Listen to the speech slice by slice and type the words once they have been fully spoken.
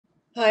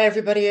Hi,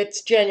 everybody.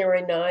 It's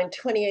January 9,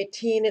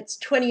 2018. It's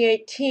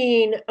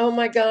 2018. Oh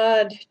my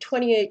God,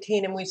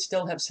 2018. And we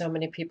still have so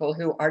many people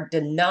who are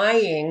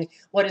denying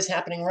what is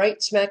happening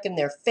right smack in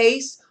their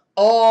face.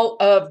 All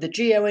of the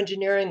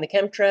geoengineering, the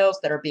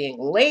chemtrails that are being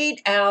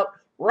laid out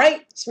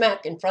right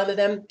smack in front of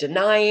them,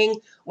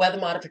 denying weather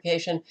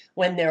modification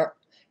when there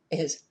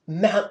is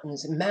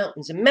mountains and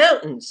mountains and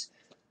mountains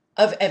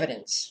of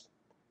evidence.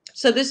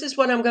 So, this is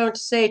what I'm going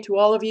to say to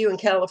all of you in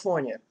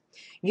California.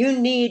 You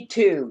need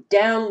to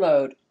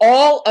download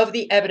all of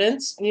the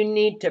evidence. You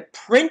need to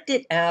print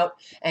it out,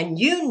 and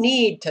you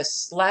need to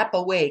slap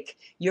awake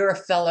your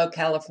fellow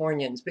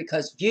Californians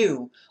because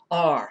you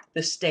are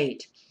the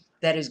state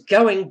that is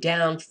going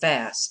down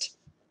fast.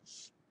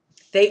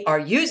 They are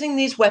using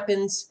these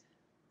weapons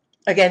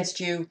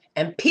against you,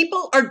 and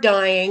people are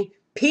dying.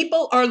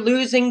 People are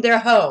losing their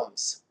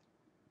homes.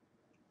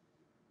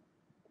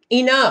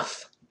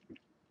 Enough.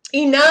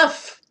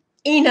 Enough.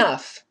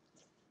 Enough.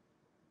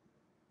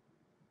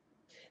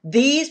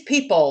 These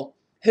people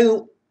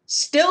who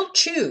still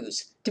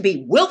choose to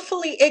be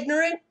willfully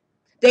ignorant,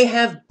 they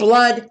have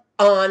blood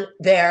on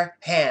their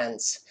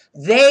hands.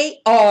 They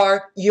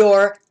are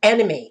your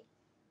enemy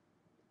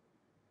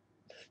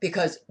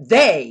because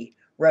they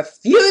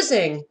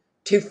refusing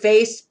to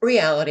face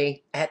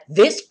reality at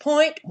this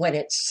point when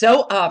it's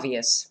so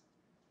obvious.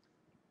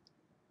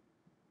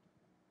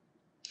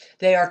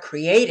 They are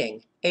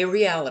creating a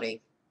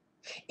reality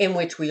in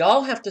which we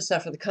all have to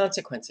suffer the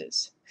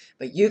consequences.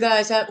 But you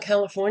guys out in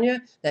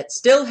California that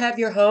still have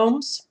your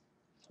homes,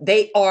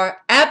 they are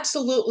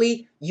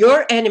absolutely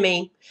your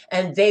enemy,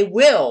 and they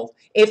will,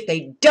 if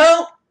they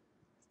don't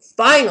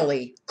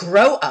finally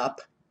grow up,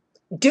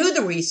 do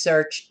the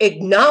research,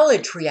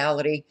 acknowledge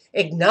reality,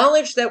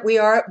 acknowledge that we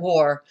are at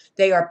war,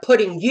 they are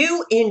putting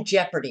you in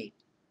jeopardy.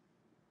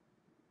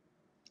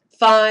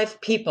 5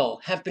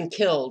 people have been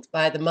killed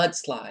by the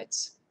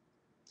mudslides.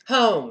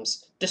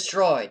 Homes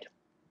destroyed.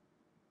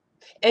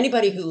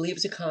 Anybody who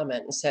leaves a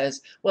comment and says,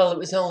 well, it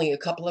was only a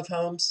couple of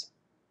homes,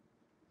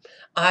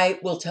 I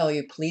will tell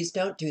you, please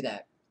don't do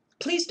that.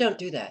 Please don't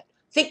do that.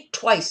 Think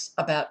twice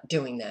about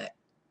doing that.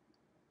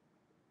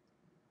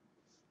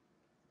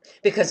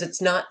 Because it's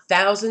not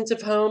thousands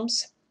of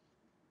homes.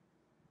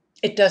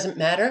 It doesn't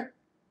matter.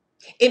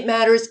 It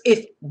matters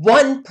if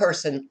one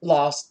person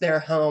lost their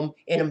home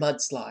in a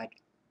mudslide.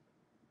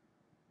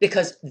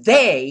 Because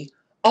they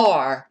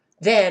are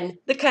then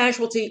the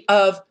casualty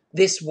of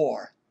this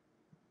war.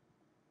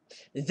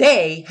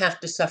 They have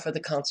to suffer the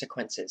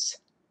consequences.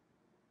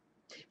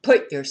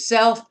 Put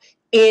yourself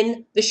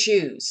in the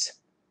shoes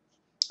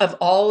of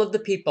all of the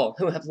people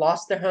who have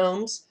lost their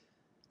homes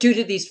due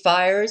to these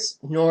fires,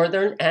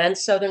 Northern and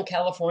Southern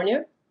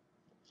California.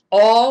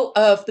 All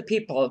of the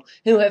people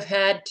who have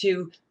had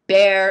to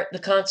bear the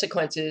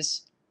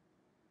consequences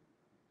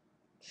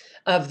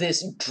of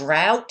this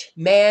drought,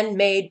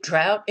 man-made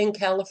drought in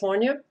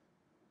California.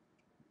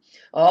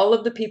 All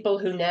of the people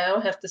who now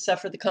have to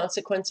suffer the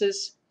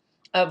consequences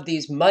of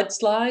these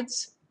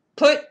mudslides.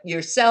 Put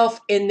yourself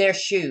in their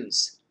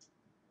shoes.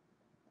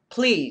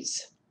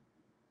 Please.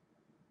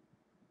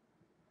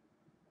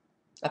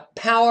 A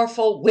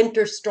powerful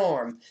winter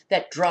storm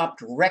that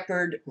dropped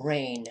record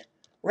rain.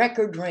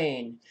 Record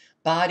rain.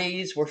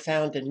 Bodies were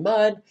found in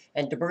mud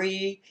and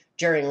debris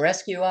during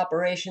rescue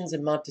operations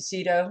in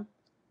Montecito.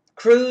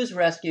 Crews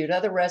rescued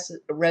other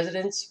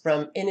residents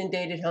from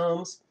inundated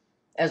homes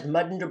as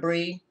mud and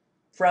debris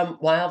from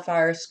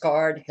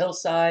wildfire-scarred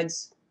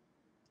hillsides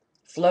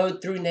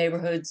flowed through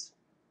neighborhoods.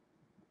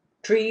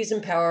 Trees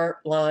and power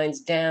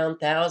lines down,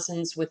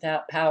 thousands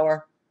without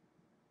power.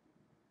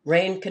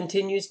 Rain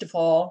continues to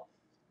fall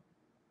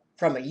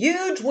from a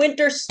huge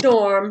winter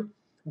storm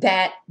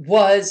that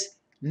was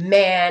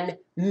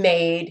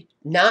man-made,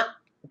 not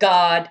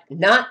God,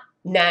 not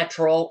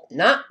natural,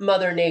 not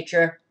Mother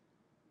Nature.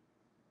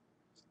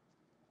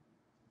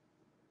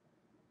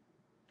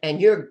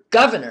 And your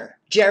governor,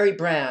 Jerry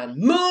Brown,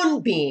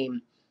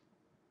 Moonbeam,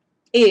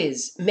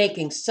 is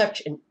making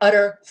such an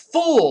utter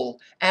fool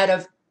out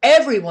of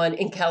everyone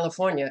in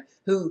California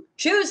who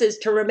chooses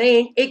to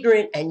remain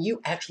ignorant, and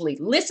you actually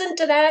listen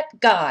to that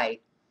guy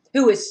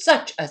who is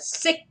such a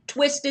sick,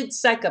 twisted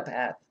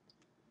psychopath.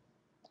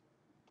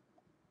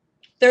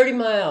 30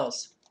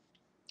 miles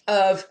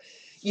of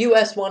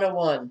US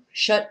 101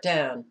 shut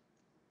down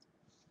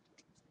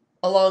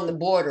along the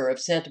border of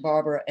Santa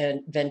Barbara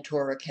and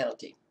Ventura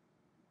County.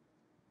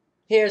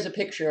 Here's a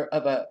picture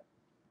of a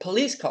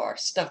police car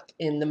stuck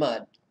in the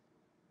mud.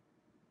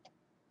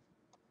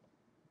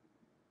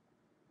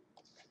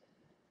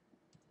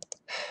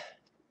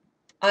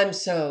 I'm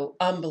so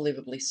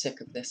unbelievably sick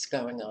of this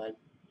going on.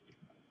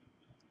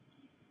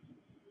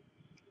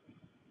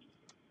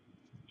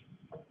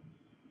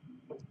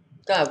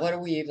 God, what are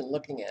we even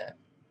looking at?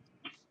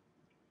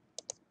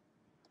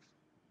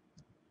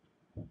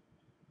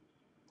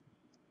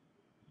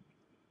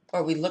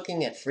 Are we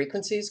looking at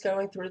frequencies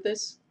going through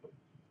this?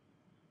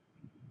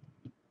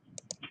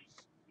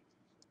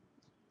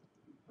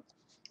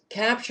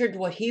 Captured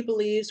what he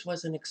believes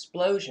was an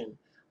explosion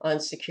on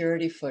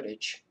security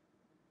footage.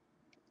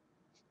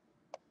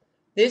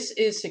 This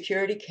is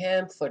security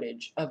cam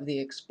footage of the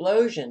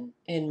explosion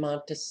in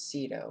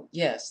Montecito.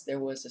 Yes, there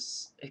was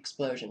an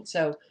explosion.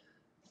 So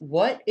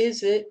what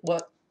is it?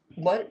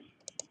 What?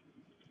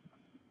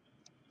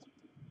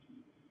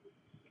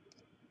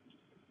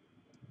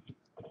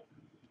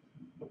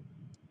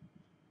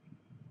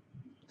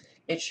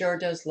 It sure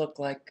does look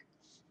like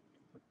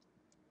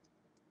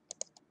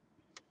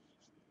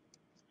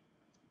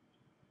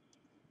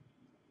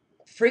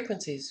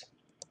frequencies.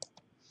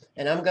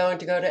 And I'm going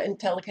to go to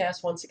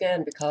Intellicast once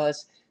again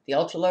because the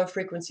ultra low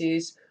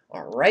frequencies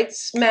are right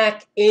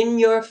smack in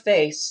your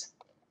face.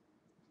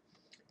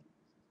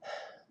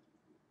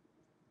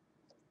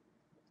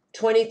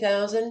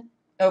 20,000,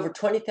 over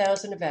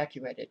 20,000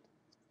 evacuated.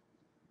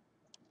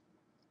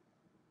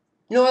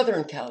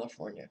 Northern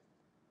California,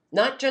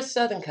 not just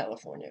Southern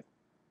California,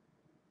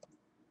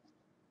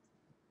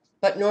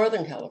 but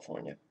Northern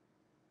California.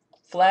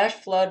 Flash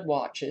flood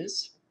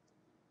watches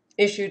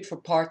issued for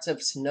parts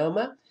of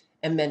Sonoma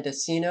and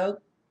Mendocino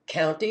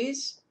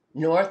counties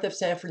north of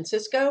San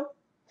Francisco,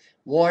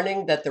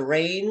 warning that the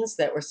rains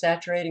that were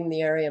saturating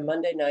the area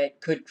Monday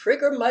night could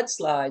trigger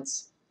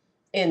mudslides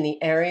in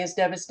the areas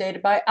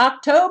devastated by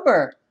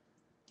October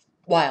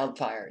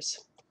wildfires.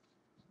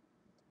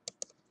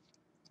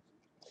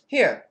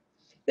 Here,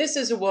 this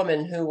is a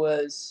woman who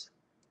was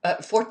a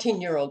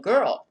 14-year-old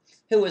girl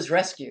who was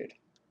rescued.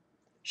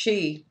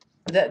 The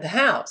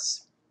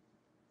house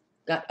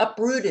got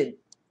uprooted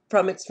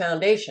from its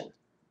foundation,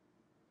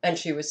 and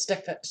she was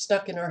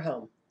stuck in her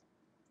home.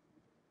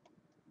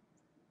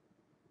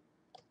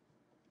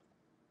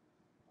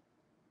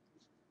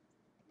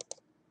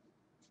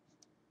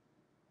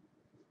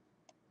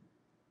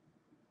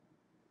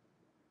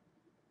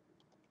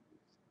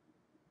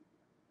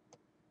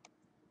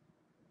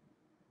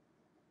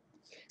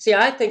 See,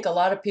 I think a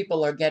lot of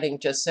people are getting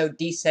just so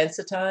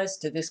desensitized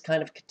to this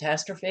kind of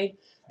catastrophe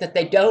that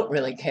they don't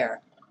really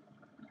care.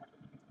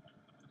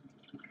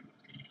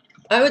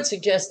 I would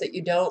suggest that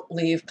you don't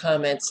leave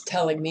comments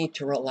telling me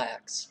to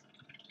relax.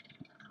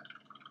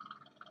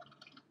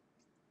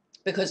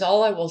 Because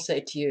all I will say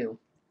to you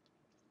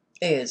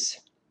is,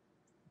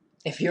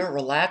 if you're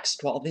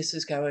relaxed while this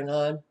is going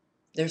on,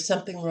 there's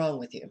something wrong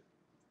with you.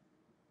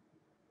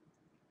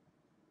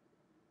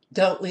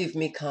 Don't leave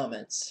me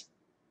comments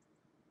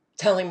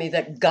telling me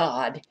that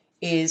God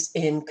is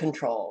in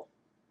control.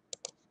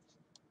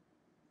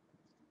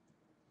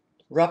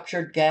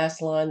 Ruptured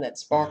gas line that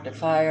sparked a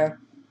fire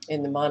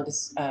in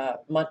the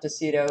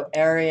Montecito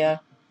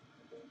area.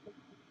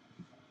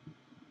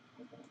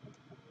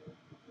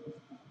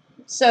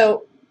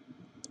 So,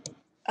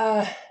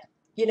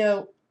 you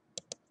know,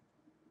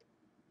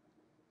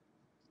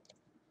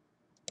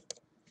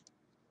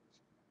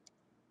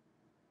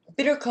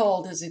 bitter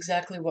cold is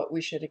exactly what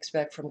we should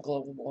expect from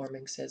global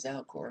warming, says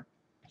Al Gore.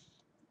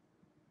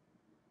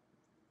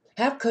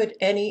 How could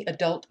any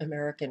adult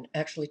American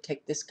actually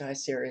take this guy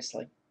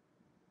seriously?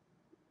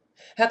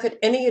 How could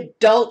any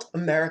adult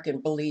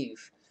American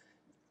believe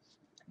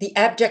the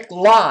abject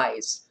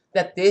lies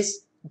that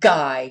this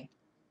guy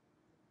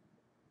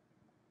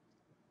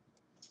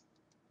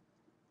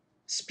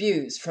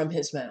spews from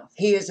his mouth?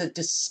 He is a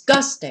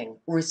disgusting,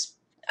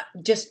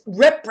 just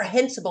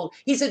reprehensible,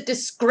 he's a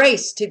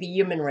disgrace to the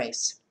human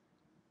race.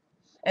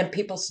 And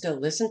people still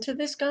listen to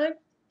this guy?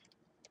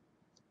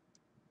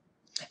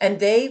 And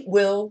they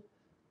will,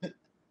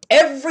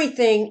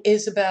 everything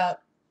is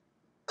about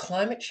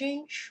climate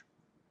change.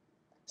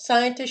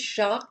 Scientists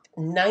shocked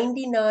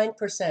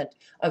 99%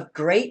 of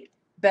Great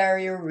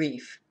Barrier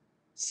Reef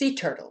sea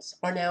turtles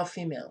are now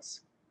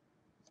females.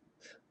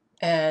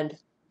 And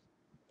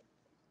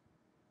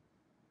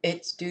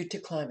it's due to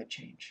climate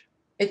change.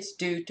 It's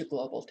due to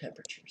global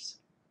temperatures.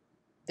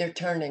 They're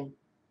turning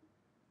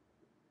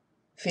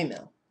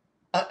female.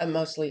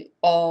 Mostly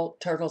all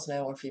turtles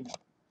now are female.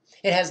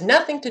 It has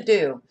nothing to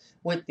do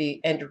with the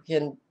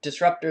endocrine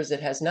disruptors.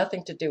 It has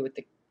nothing to do with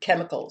the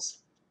chemicals.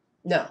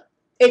 No,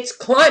 it's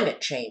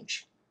climate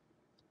change.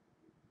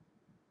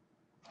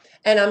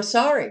 And I'm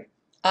sorry,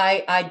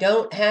 I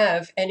don't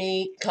have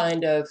any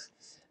kind of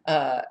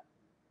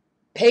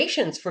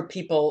patience for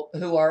people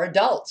who are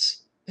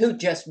adults who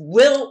just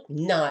will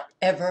not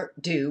ever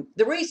do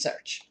the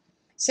research.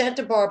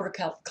 Santa Barbara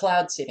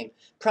cloud seeding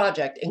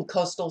project in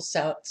coastal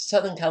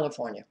Southern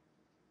California.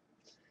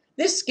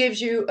 This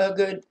gives you a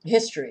good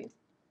history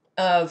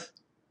of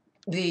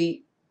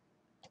the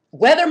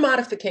weather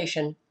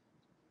modification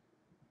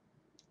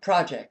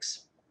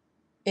projects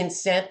in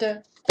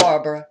Santa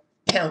Barbara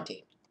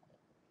County.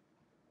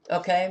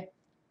 Okay?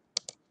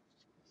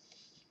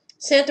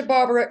 Santa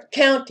Barbara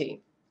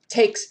County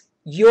takes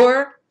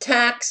your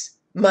tax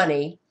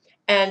money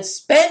and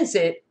spends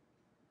it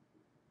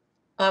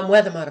on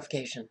weather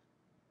modification.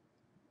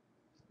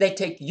 They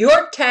take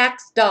your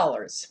tax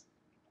dollars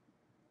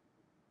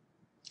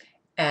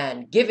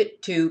and give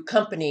it to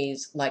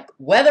companies like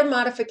Weather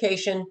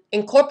Modification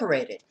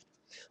Incorporated.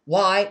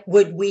 Why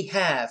would we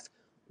have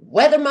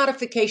weather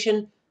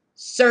modification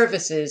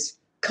services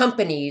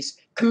companies,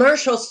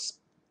 commercial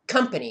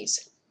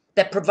companies,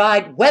 that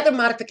provide weather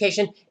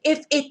modification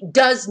if it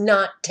does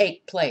not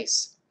take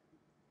place.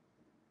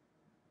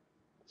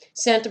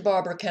 Santa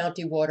Barbara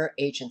County Water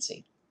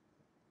Agency.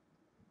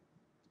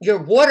 Your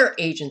water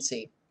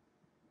agency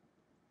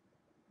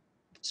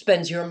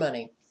spends your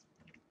money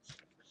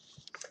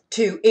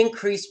to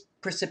increase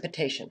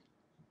precipitation.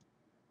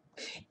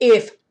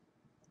 If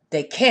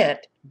they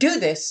can't do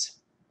this,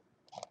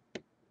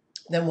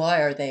 then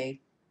why are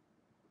they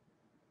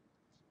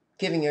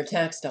giving your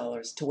tax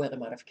dollars to weather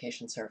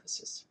modification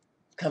services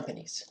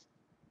companies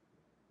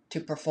to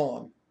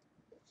perform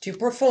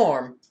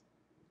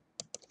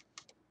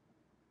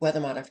weather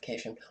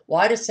modification?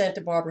 Why does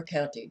Santa Barbara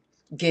County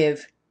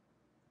give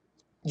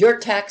your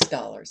tax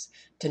dollars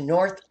to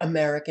North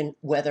American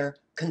Weather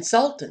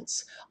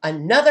Consultants,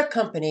 another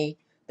company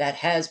that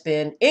has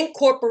been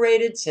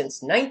incorporated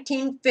since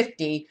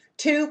 1950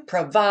 to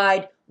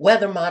provide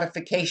weather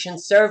modification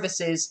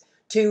services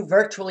to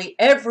virtually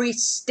every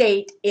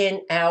state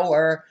in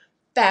our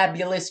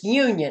fabulous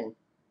union?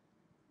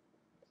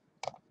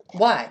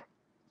 Why?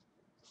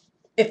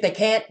 If they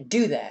can't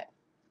do that,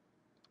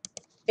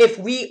 if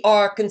we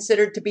are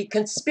considered to be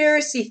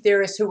conspiracy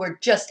theorists who are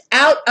just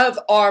out of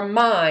our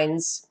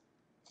minds,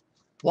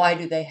 why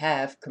do they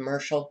have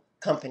commercial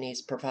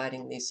companies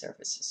providing these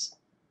services?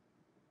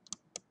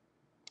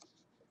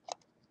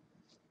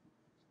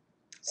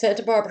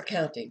 Santa Barbara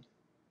County,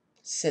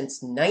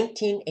 since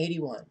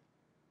 1981,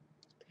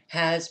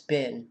 has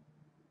been,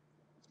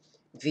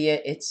 via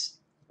its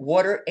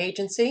water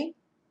agency,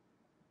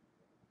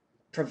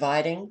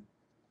 providing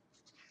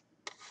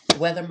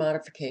weather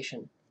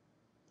modification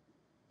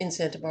in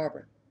Santa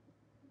Barbara.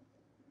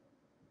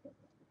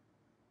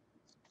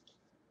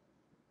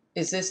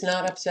 Is this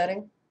not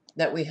upsetting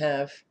that we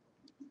have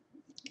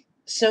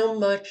so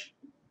much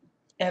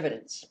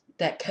evidence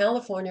that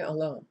California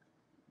alone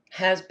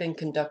has been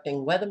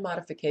conducting weather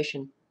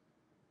modification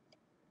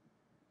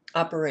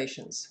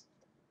operations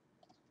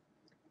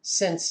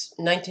since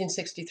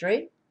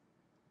 1963?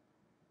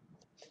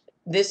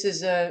 This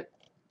is a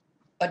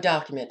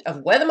document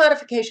of weather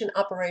modification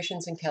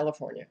operations in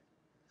California.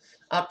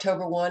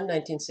 October 1,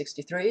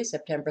 1963,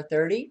 September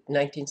 30,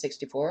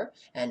 1964.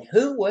 And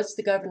who was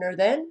the governor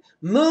then?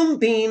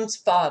 Moonbeam's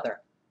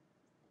father.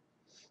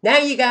 Now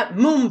you got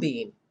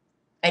Moonbeam.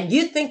 And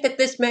you think that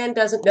this man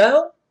doesn't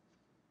know?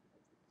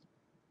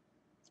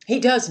 He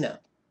does know.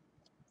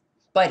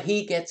 But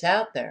he gets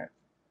out there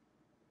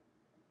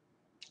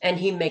and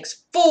he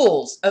makes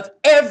fools of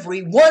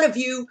every one of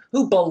you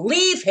who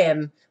believe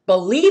him,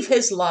 believe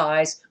his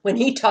lies when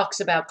he talks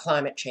about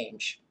climate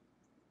change.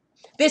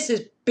 This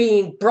is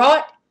being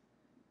brought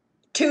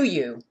to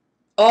you.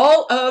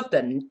 All of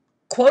the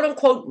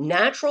quote-unquote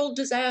natural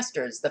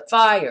disasters, the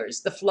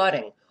fires, the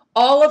flooding,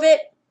 all of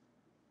it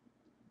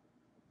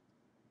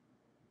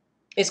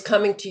is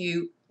coming to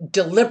you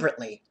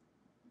deliberately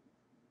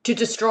to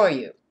destroy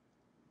you.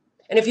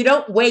 And if you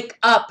don't wake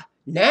up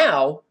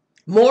now,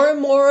 more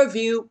and more of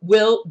you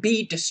will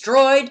be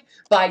destroyed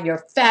by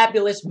your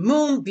fabulous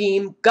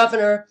Moonbeam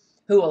governor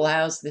who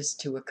allows this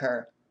to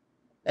occur.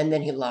 And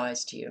then he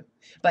lies to you.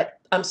 But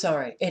I'm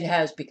sorry, it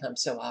has become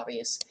so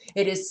obvious.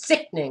 It is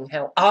sickening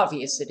how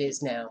obvious it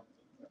is now.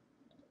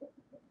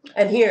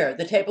 And here,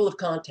 the table of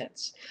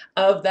contents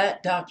of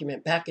that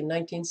document back in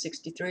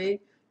 1963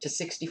 to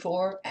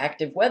 64,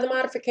 active weather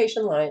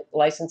modification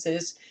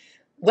licenses,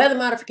 weather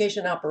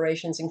modification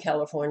operations in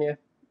California,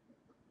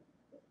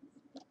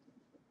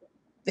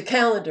 the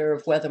calendar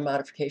of weather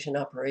modification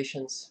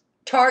operations,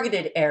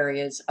 targeted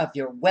areas of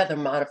your weather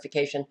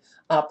modification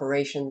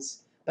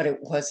operations. But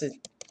was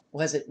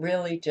it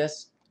really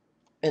just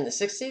in the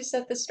 60s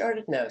that this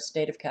started? No,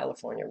 state of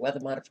California, weather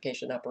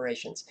modification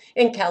operations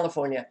in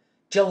California,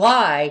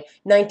 July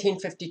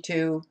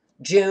 1952,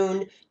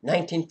 June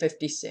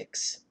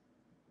 1956.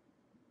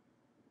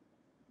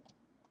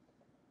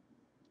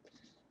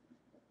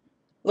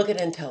 Look at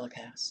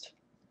IntelliCast.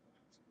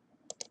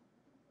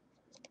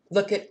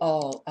 Look at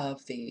all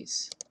of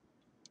these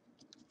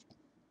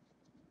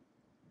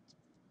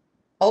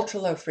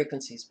ultra-low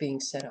frequencies being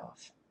set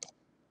off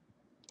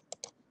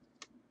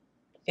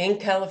in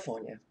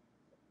California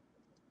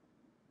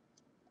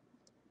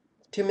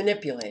to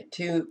manipulate,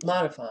 to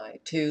modify,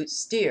 to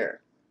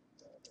steer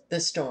the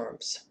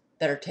storms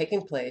that are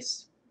taking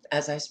place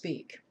as I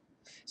speak.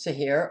 So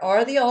here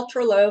are the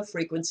ultra-low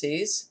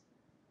frequencies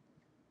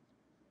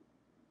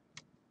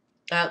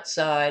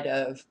outside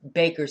of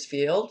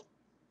Bakersfield.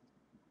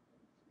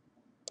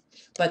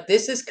 But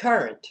this is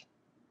current.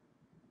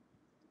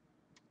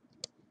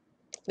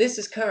 This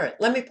is current.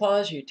 Let me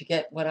pause you to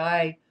get what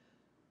I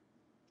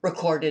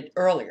recorded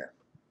earlier.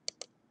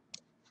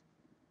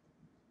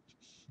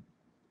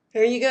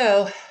 Here you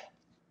go.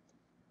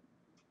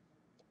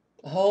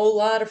 A whole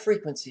lot of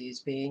frequencies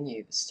being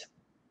used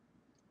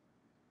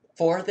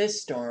for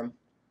this storm.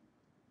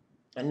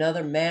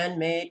 Another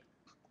man-made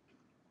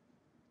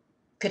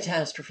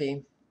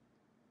catastrophe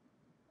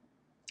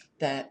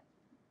that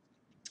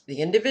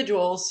the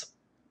individuals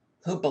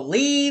who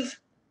believe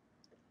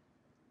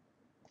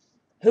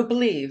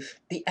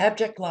the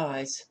abject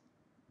lies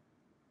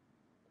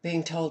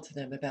being told to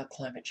them about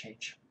climate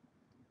change.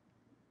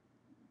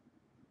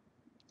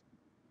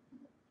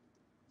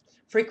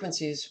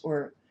 Frequencies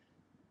were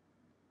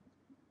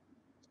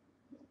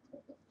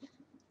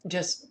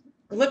just,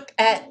 look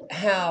at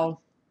how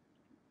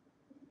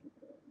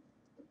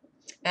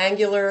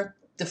angular,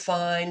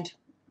 defined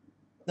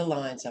the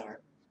lines are.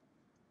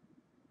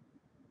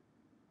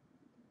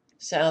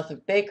 South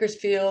of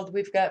Bakersfield,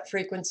 we've got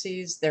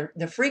frequencies.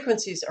 The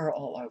frequencies are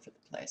all over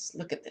the place.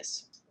 Look at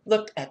this.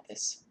 Look at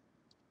this.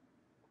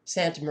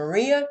 Santa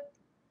Maria,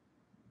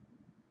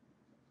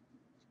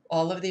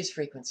 all of these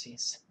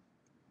frequencies.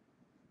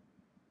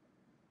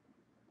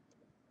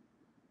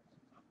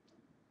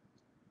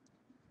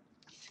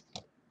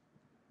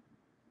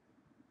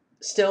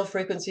 Still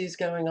frequencies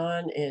going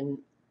on in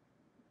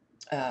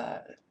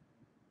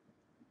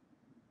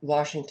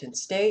Washington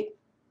State.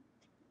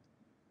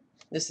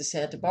 This is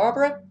Santa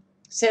Barbara.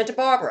 Santa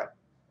Barbara,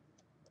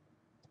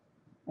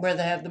 where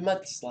they have the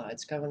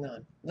mudslides going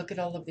on. Look at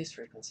all of these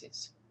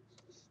frequencies.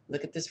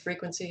 Look at this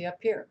frequency up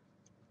here.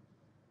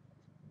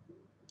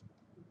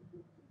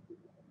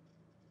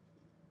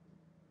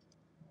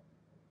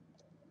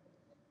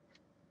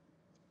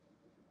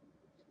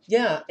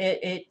 Yeah,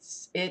 it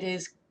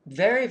is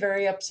very,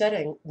 very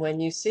upsetting when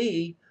you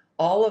see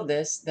all of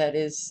this that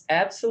is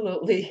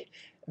absolutely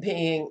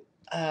being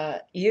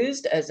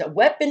used as a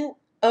weapon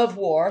of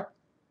war,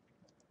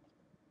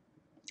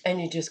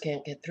 and you just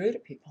can't get through to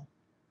people.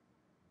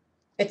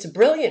 It's a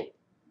brilliant,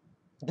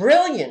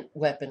 brilliant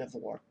weapon of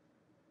war.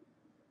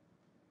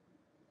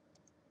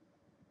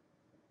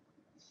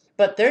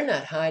 But they're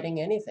not hiding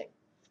anything.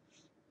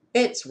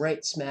 It's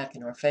right smack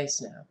in our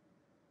face now.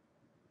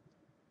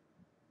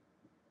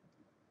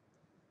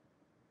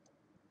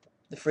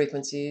 The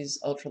frequencies,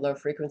 ultra low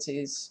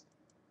frequencies,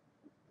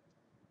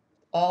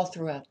 all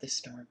throughout this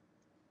storm.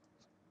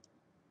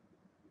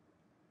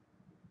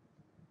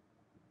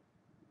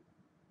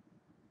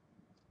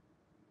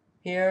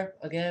 Here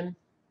again.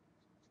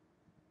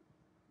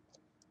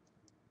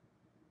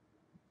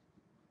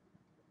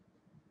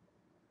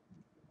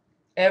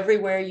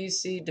 Everywhere you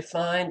see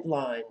defined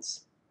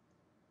lines.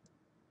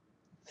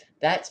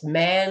 That's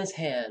man's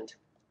hand.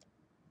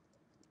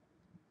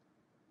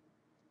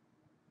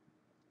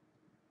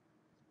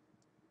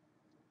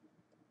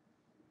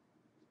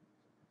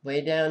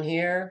 Way down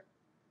here,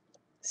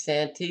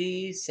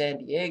 Santee, San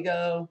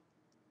Diego,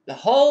 the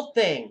whole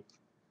thing.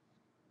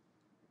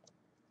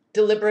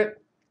 Deliberate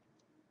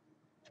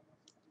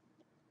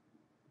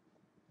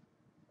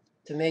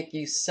to make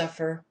you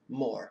suffer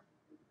more.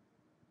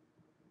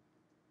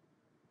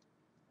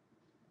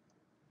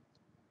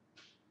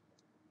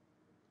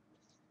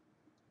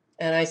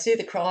 And I see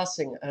the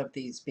crossing of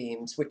these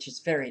beams, which is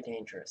very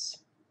dangerous.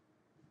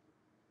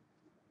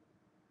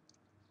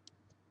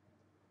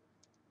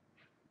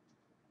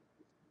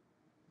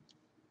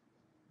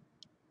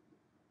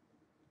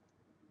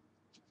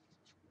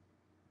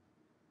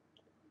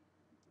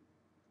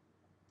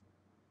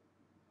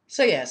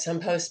 So yes, I'm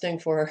posting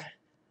for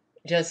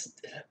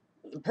just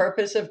the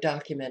purpose of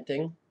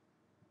documenting.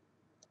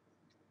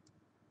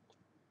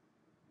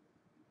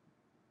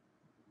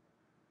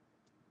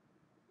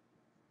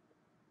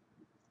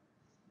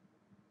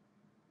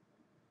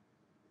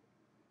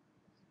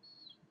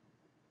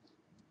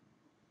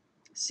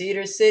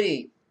 Cedar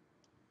City,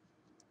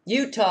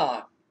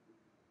 Utah.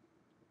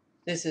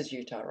 This is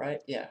Utah, right?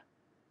 Yeah.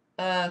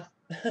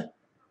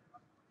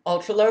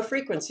 Ultra low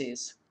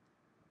frequencies.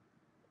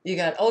 You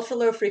got ultra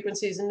low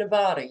frequencies in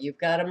Nevada. You've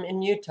got them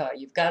in Utah.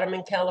 You've got them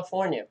in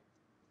California.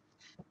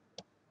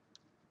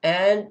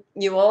 And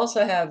you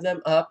also have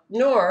them up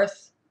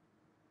north,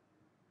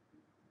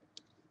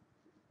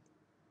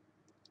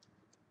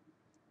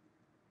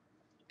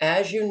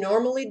 as you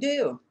normally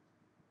do.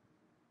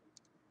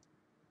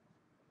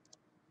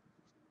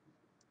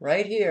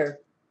 Right here.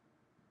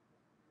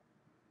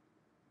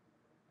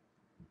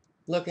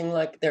 Looking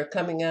like they're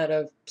coming out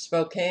of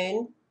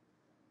Spokane.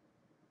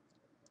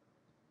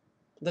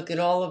 Look at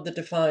all of the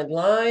defined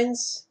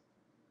lines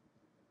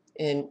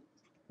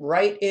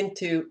right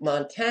into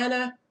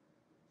Montana.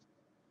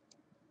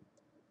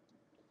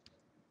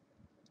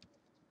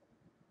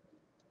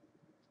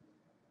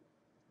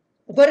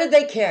 What do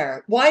they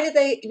care? Why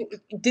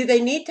do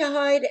they need to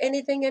hide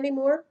anything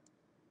anymore?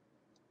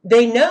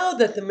 They know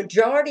that the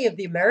majority of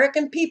the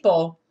American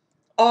people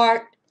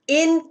are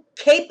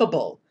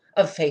incapable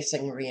of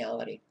facing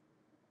reality.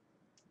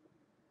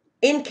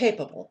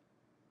 Incapable.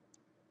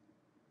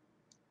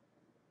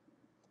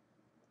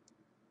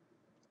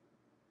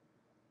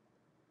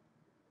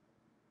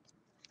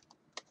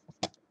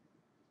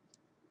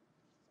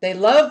 They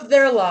love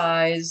their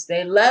lies.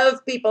 They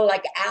love people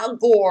like Al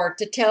Gore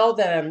to tell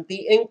them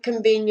the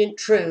inconvenient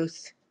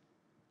truth.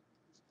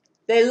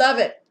 They love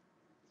it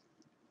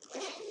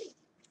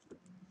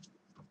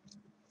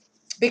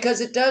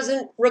because it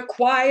doesn't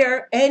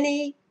require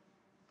any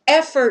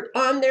effort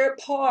on their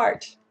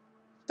part.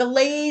 The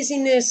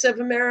laziness of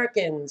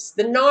Americans,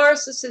 the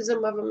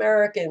narcissism of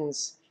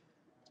Americans,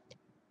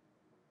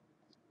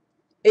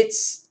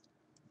 it's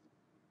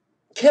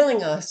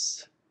killing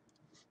us.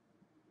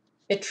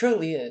 It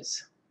truly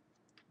is.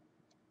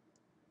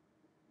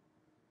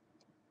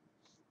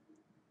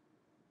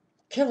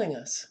 Killing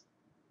us.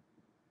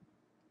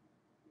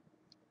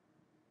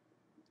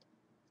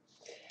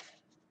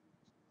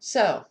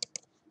 So,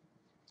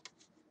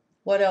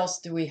 what else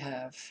do we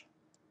have?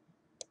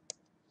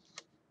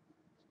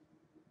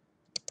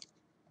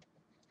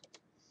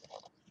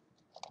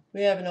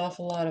 We have an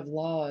awful lot of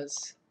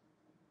laws.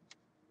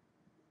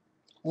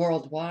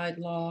 Worldwide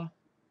law,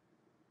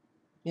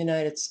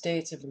 United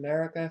States of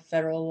America,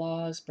 federal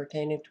laws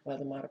pertaining to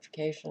weather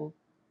modification,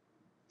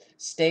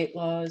 state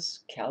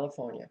laws,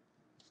 California.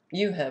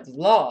 You have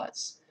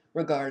laws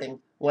regarding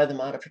weather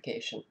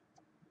modification.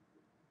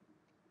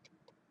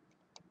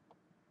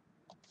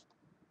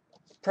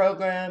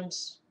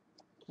 Programs,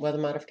 weather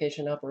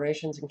modification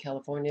operations in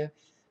California,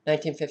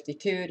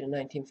 1952 to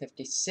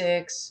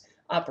 1956,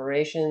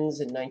 operations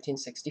in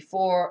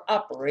 1964,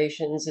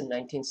 operations in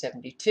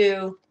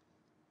 1972.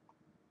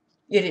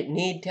 You didn't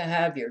need to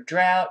have your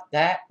drought.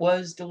 That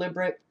was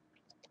deliberate.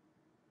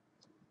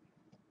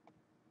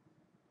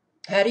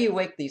 How do you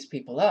wake these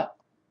people up?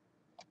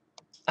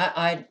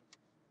 I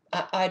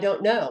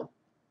don't know.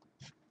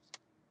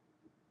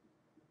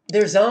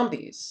 They're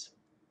zombies.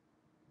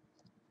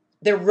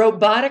 They're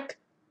robotic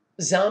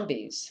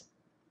zombies.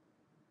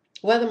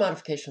 Weather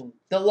modification,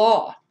 the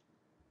law.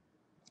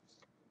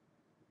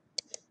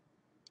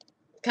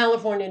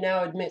 California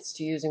now admits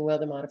to using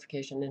weather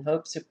modification in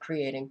hopes of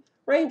creating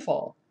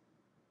rainfall.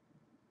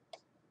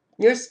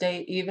 Your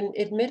state even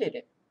admitted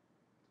it.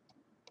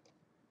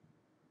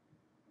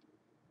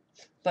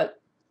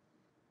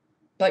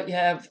 But you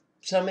have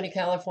so many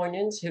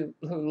Californians who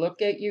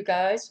look at you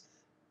guys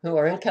who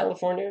are in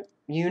California,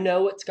 you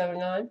know what's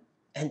going on,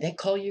 and they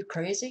call you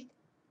crazy.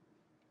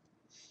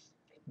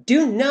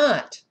 Do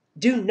not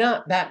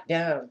back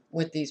down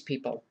with these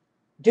people.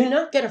 Do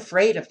not get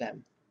afraid of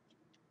them.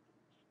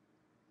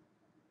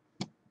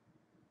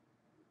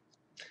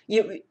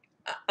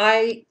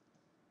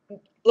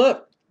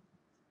 Look,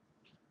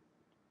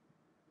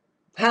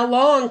 how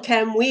long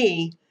can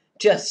we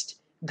just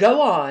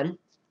go on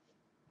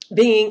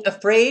being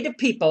afraid of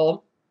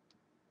people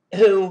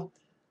who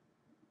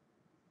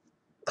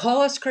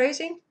call us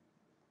crazy?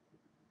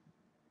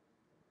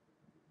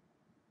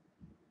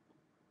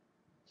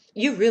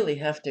 You really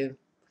have to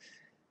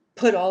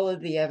put all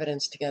of the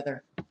evidence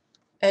together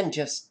and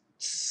just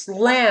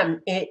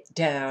slam it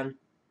down.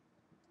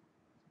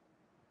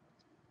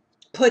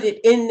 Put it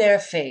in their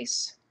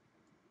face.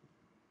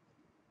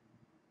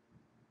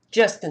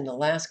 Just in the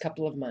last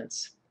couple of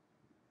months,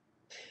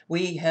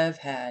 we have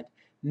had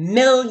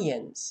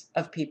millions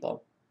of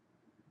people,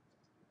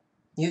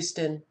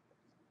 Houston,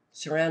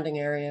 surrounding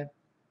area,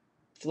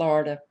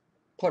 Florida,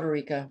 Puerto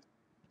Rico,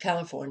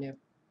 California,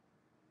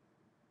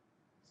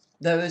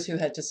 those who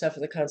had to suffer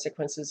the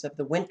consequences of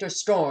the winter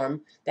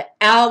storm that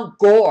Al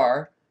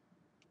Gore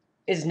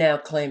is now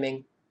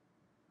claiming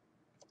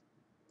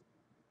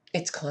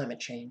it's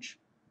climate change.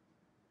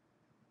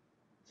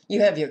 You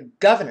have your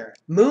governor,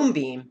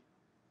 Moonbeam,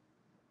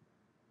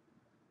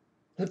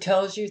 who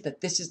tells you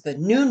that this is the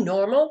new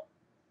normal.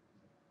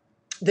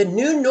 The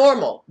new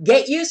normal.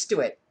 Get used to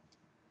it.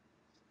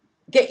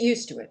 Get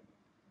used to it.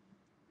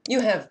 You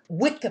have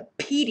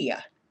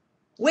Wikipedia.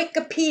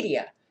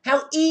 Wikipedia.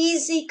 How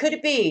easy could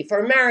it be for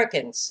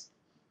Americans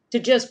to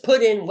just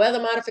put in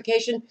weather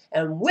modification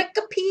and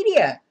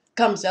Wikipedia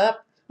comes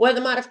up?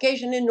 Weather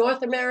modification in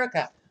North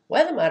America.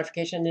 Weather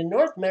modification in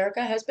North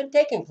America has been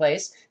taking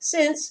place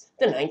since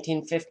the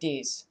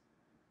 1950s.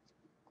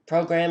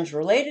 Programs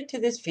related to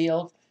this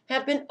field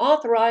have been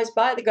authorized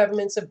by the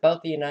governments of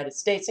both the United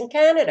States and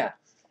Canada.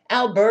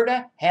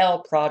 Alberta Hail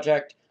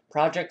Project,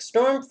 Project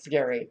Storm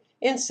Fury.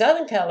 In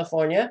Southern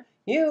California,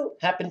 you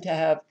happen to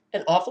have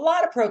an awful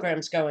lot of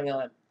programs going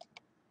on.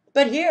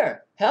 But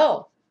here,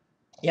 hell,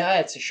 yeah,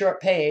 it's a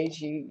short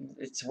page,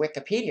 it's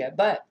Wikipedia,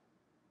 but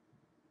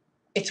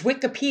it's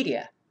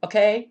Wikipedia,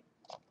 okay?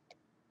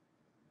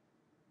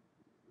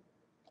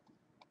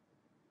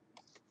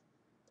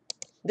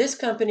 This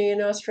company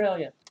in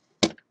Australia,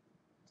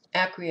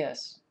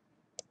 acquiesce.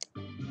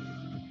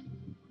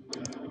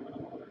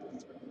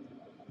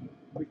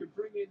 We can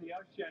bring in the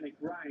oceanic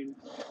rain,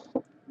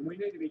 and we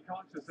need to be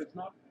conscious it's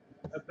not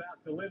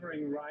about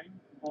delivering rain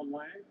on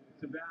land,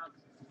 it's about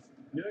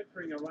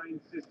nurturing a rain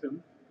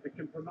system that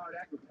can promote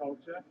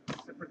agriculture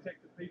to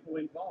protect the people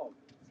involved.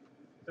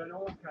 So in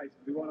all cases,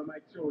 we want to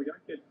make sure we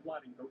don't get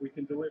flooding, but we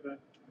can deliver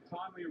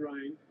timely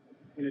rain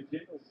in a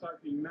gentle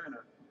soaking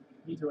manner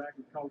into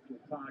agricultural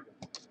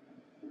targets.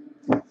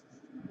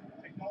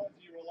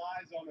 Technology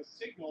relies on a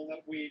signal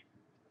that we're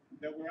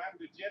able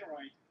to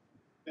generate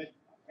that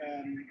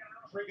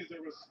triggers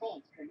a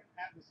response from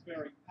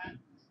atmospheric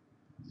patterns.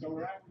 So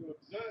we're able to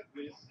observe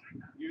this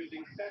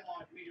using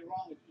satellite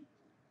meteorology,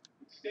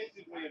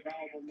 extensively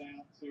available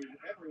now to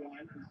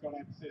everyone who's got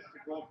access to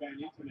broadband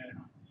internet.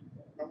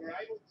 But we're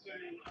able to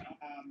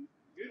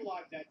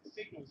utilize that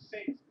signal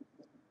sent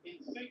in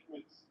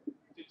sequence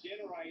to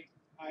generate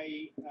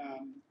a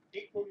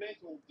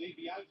incremental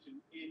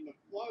deviation in the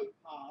flow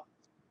path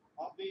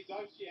of these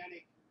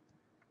oceanic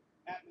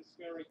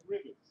atmospheric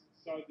rivers.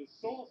 So the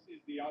source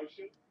is the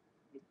ocean,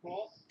 of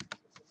course.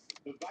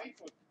 The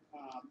vapor,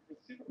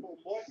 reciprocal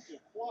moisture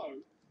flow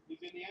is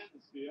in the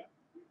atmosphere.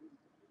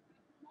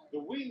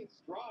 The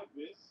winds drive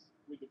this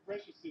with the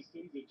pressure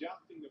systems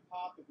adjusting the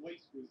path of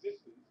least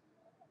resistance.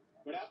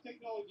 But our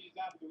technology is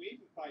able to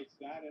interface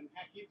that and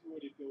hack into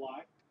it, if you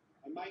like,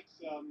 and make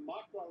some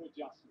micro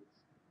adjustments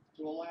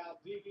to allow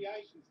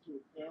deviations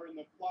to occur in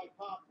the flow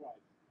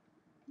pathways.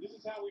 This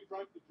is how we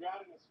broke the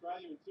drought in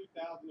Australia in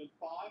 2005.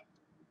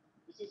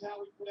 This is how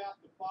we put out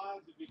the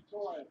fires of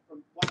Victoria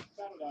from Black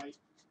Saturday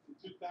in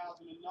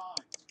 2009.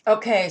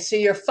 Okay, so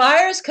your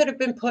fires could have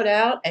been put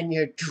out and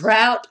your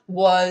drought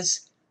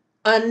was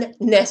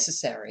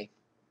unnecessary.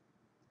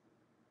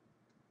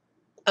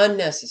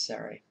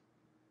 Unnecessary.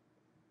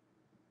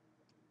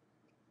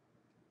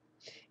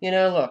 You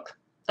know, look,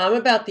 I'm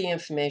about the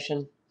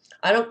information.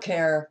 I don't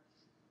care.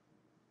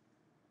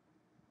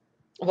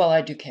 Well,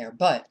 I do care,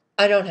 but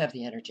I don't have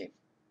the energy.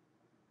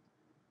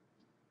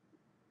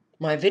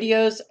 My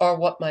videos are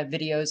what my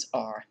videos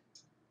are.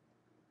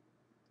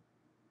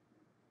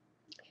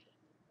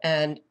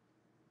 And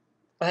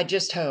I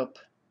just hope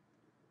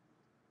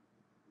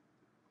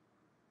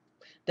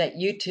that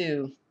you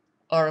too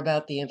are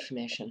about the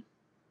information.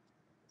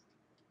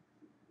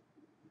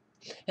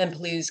 And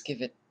please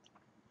give it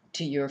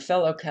to your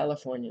fellow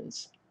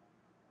Californians.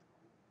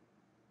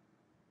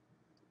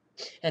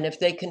 And if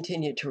they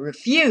continue to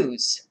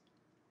refuse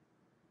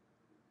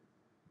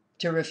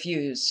to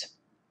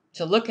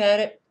look at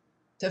it,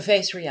 to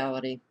face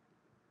reality,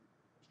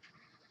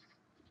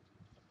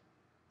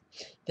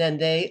 then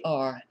they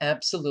are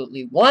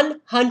absolutely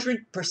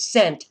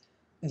 100%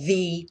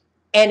 the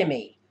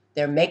enemy.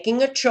 They're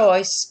making a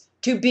choice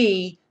to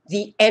be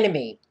the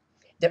enemy.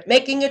 They're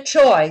making a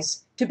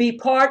choice to be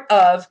part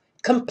of,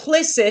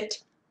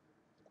 complicit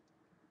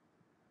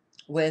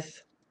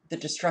with the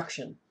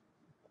destruction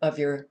of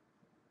your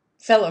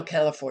fellow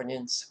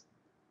Californians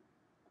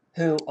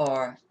who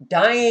are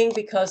dying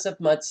because of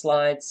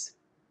mudslides,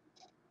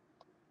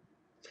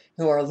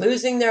 who are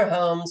losing their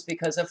homes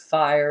because of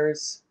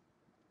fires,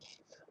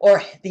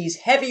 or these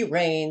heavy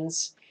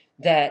rains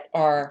that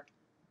are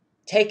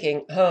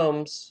taking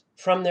homes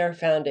from their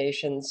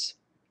foundations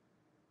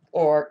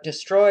or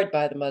destroyed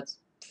by the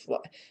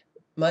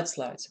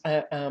mudslides.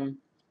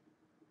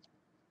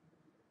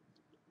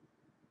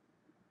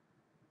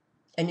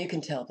 And you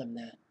can tell them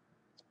that.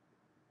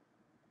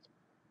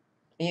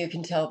 And you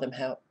can tell them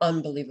how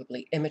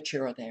unbelievably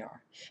immature they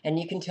are. And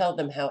you can tell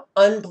them how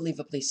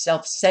unbelievably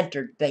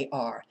self-centered they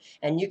are.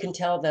 And you can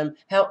tell them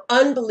how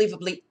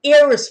unbelievably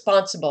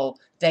irresponsible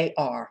they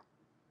are.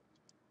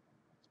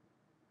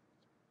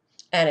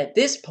 And at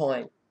this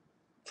point,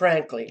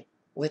 frankly,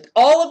 with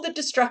all of the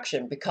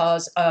destruction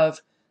because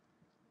of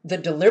the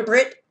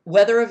deliberate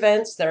weather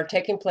events that are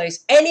taking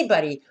place,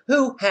 anybody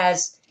who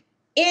has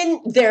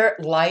in their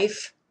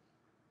life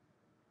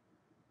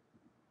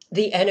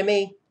the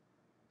enemy,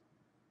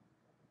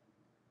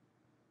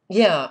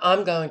 yeah,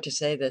 I'm going to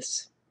say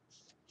this.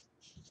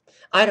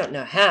 I don't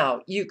know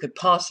how you could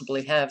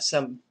possibly have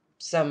some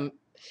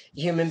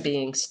human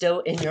being still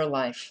in your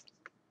life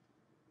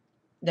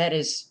that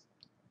is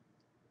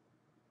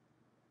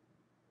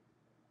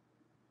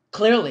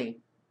clearly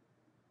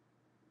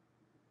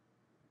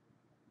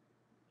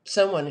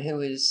someone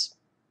who is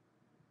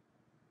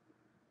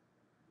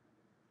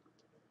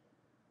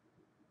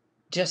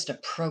just a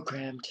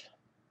programmed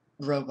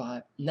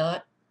robot,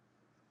 not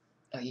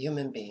a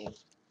human being.